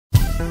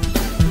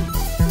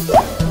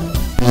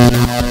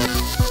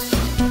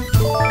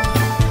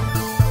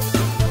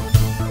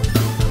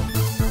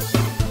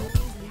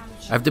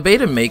I've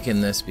debated making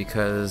this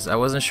because I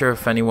wasn't sure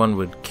if anyone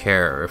would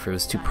care or if it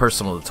was too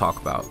personal to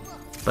talk about.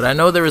 But I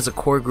know there is a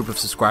core group of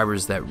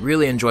subscribers that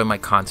really enjoy my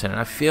content, and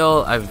I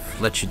feel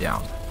I've let you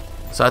down.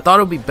 So I thought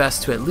it would be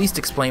best to at least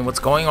explain what's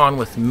going on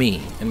with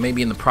me, and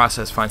maybe in the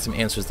process find some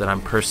answers that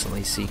I'm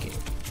personally seeking.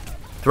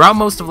 Throughout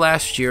most of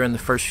last year and the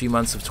first few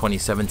months of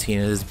 2017,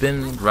 it has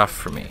been rough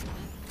for me.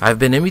 I've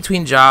been in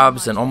between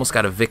jobs and almost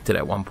got evicted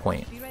at one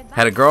point.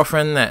 Had a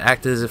girlfriend that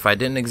acted as if I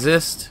didn't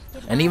exist,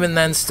 and even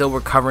then still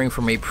recovering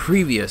from a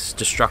previous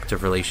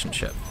destructive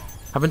relationship.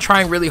 I've been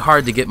trying really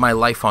hard to get my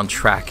life on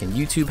track, and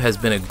YouTube has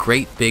been a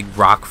great big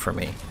rock for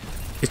me.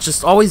 It's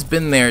just always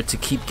been there to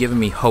keep giving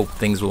me hope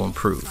things will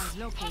improve.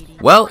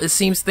 Well, it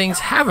seems things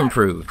have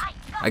improved.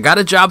 I got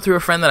a job through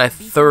a friend that I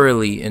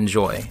thoroughly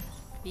enjoy.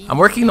 I'm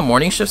working the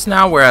morning shifts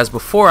now, whereas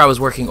before I was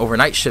working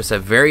overnight shifts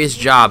at various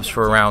jobs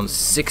for around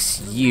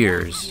 6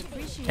 years.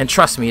 And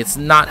trust me, it's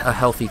not a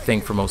healthy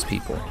thing for most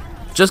people.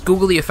 Just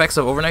Google the effects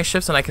of overnight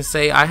shifts and I can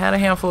say I had a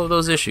handful of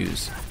those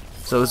issues.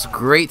 So it's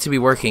great to be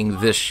working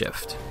this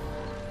shift.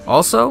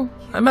 Also,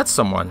 I met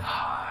someone.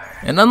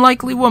 An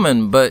unlikely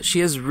woman, but she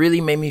has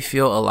really made me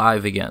feel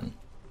alive again.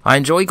 I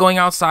enjoy going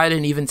outside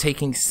and even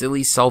taking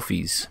silly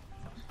selfies.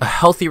 A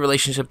healthy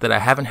relationship that I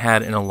haven't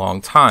had in a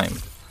long time.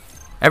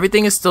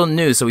 Everything is still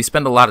new, so we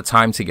spend a lot of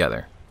time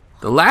together.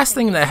 The last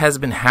thing that has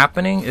been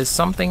happening is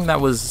something that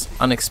was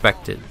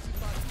unexpected.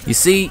 You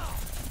see,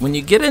 when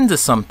you get into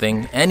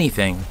something,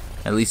 anything,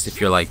 at least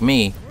if you're like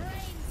me,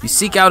 you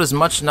seek out as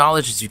much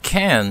knowledge as you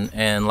can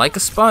and, like a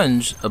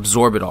sponge,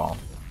 absorb it all.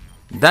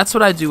 That's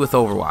what I do with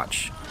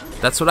Overwatch.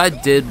 That's what I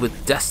did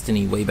with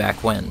Destiny way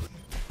back when.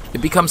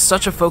 It becomes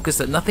such a focus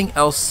that nothing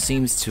else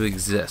seems to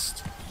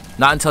exist.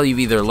 Not until you've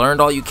either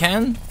learned all you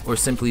can or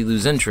simply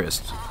lose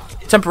interest.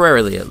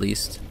 Temporarily, at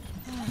least.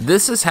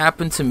 This has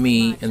happened to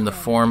me in the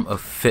form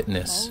of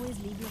fitness.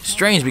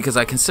 Strange because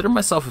I consider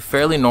myself a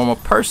fairly normal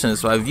person,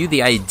 so I view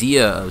the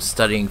idea of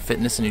studying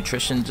fitness and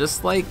nutrition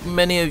just like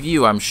many of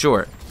you, I'm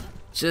sure.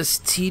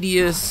 Just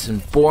tedious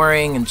and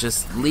boring and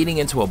just leading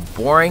into a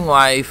boring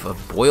life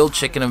of boiled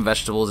chicken and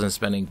vegetables and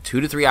spending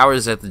 2 to 3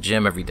 hours at the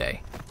gym every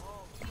day.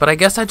 But I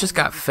guess I just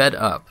got fed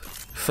up.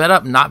 Fed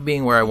up not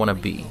being where I want to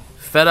be.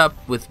 Fed up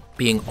with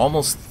being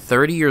almost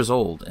 30 years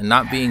old and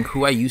not being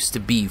who I used to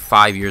be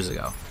 5 years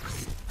ago.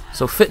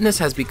 So fitness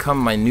has become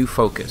my new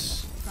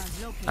focus.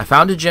 I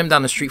found a gym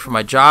down the street from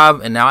my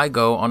job and now I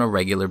go on a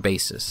regular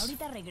basis.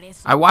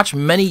 I watch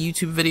many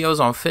YouTube videos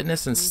on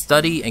fitness and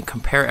study and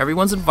compare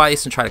everyone's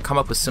advice and try to come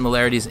up with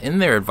similarities in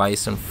their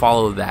advice and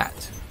follow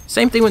that.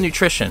 Same thing with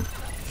nutrition.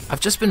 I've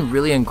just been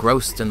really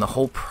engrossed in the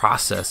whole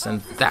process,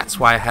 and that's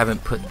why I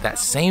haven't put that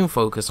same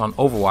focus on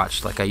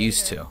Overwatch like I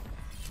used to.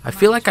 I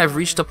feel like I've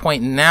reached a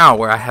point now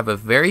where I have a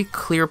very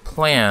clear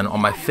plan on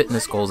my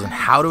fitness goals and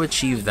how to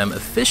achieve them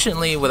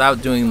efficiently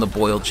without doing the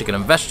boiled chicken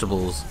and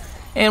vegetables,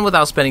 and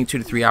without spending 2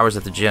 to 3 hours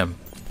at the gym.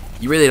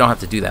 You really don't have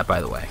to do that,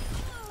 by the way.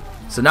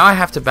 So now I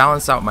have to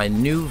balance out my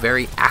new,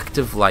 very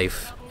active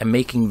life and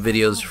making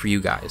videos for you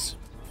guys,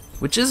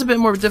 which is a bit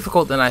more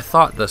difficult than I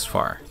thought thus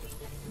far.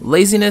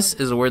 Laziness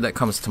is a word that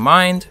comes to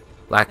mind,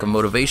 lack of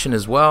motivation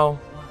as well.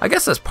 I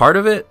guess that's part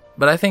of it,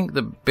 but I think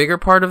the bigger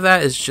part of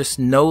that is just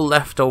no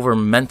leftover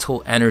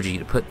mental energy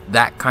to put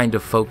that kind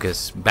of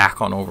focus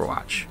back on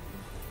Overwatch.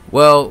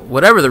 Well,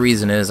 whatever the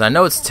reason is, I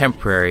know it's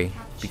temporary,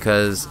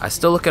 because I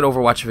still look at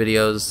Overwatch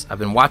videos, I've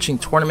been watching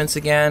tournaments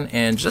again,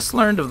 and just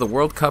learned of the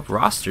World Cup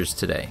rosters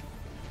today.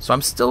 So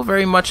I'm still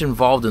very much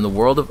involved in the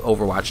world of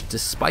Overwatch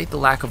despite the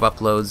lack of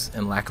uploads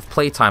and lack of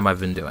playtime I've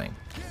been doing.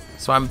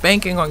 So I'm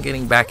banking on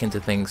getting back into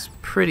things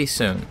pretty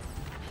soon.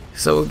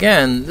 So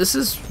again, this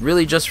is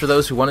really just for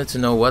those who wanted to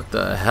know what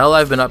the hell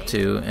I've been up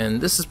to,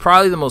 and this is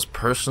probably the most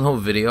personal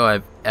video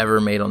I've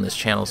ever made on this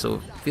channel, so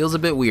it feels a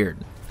bit weird.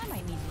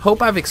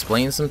 Hope I've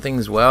explained some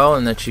things well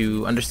and that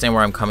you understand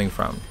where I'm coming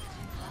from.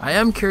 I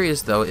am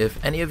curious though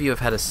if any of you have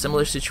had a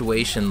similar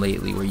situation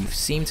lately where you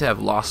seem to have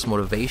lost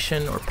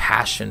motivation or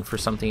passion for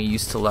something you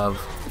used to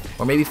love,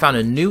 or maybe found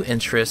a new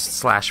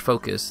interest /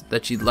 focus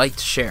that you'd like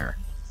to share.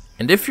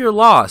 And if you're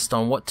lost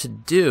on what to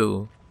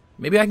do,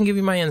 maybe I can give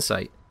you my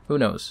insight. Who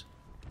knows?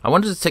 I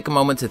wanted to take a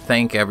moment to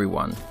thank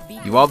everyone.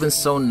 You've all been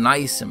so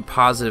nice and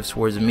positive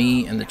towards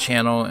me and the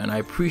channel, and I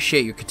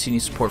appreciate your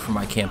continued support for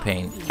my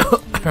campaign.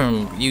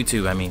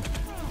 YouTube, I mean.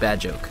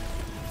 Bad joke.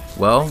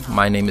 Well,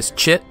 my name is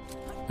Chit,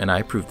 and I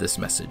approve this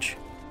message.